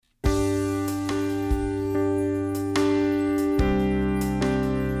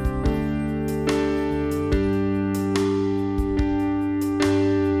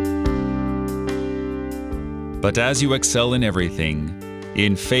But as you excel in everything,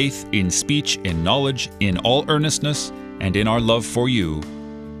 in faith, in speech, in knowledge, in all earnestness, and in our love for you,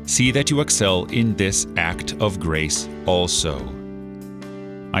 see that you excel in this act of grace also.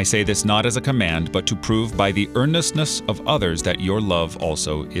 I say this not as a command, but to prove by the earnestness of others that your love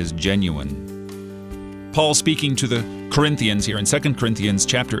also is genuine. Paul, speaking to the Corinthians here in 2 Corinthians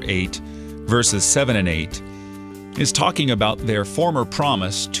chapter 8, verses 7 and 8, is talking about their former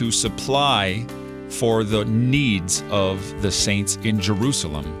promise to supply for the needs of the saints in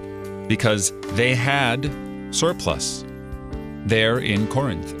Jerusalem, because they had surplus there in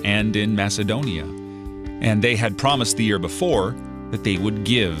Corinth and in Macedonia. And they had promised the year before that they would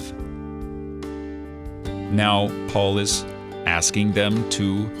give. Now, Paul is asking them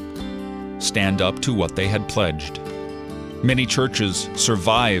to stand up to what they had pledged. Many churches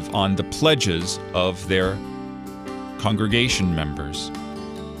survive on the pledges of their congregation members.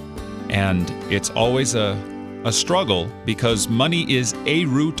 And it's always a struggle, because money is a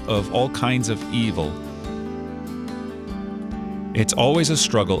root of all kinds of evil. It's always a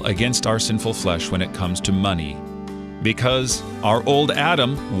struggle against our sinful flesh when it comes to money, because our old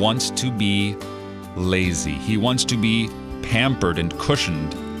Adam wants to be lazy. He wants to be pampered and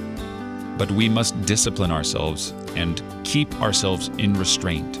cushioned. But we must discipline ourselves and keep ourselves in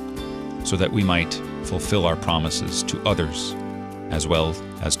restraint so that we might fulfill our promises to others as well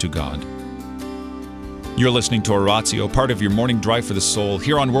as to God. You're listening to Oratio, part of your morning drive for the soul,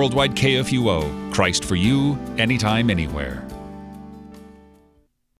 here on Worldwide KFUO. Christ for you, anytime, anywhere.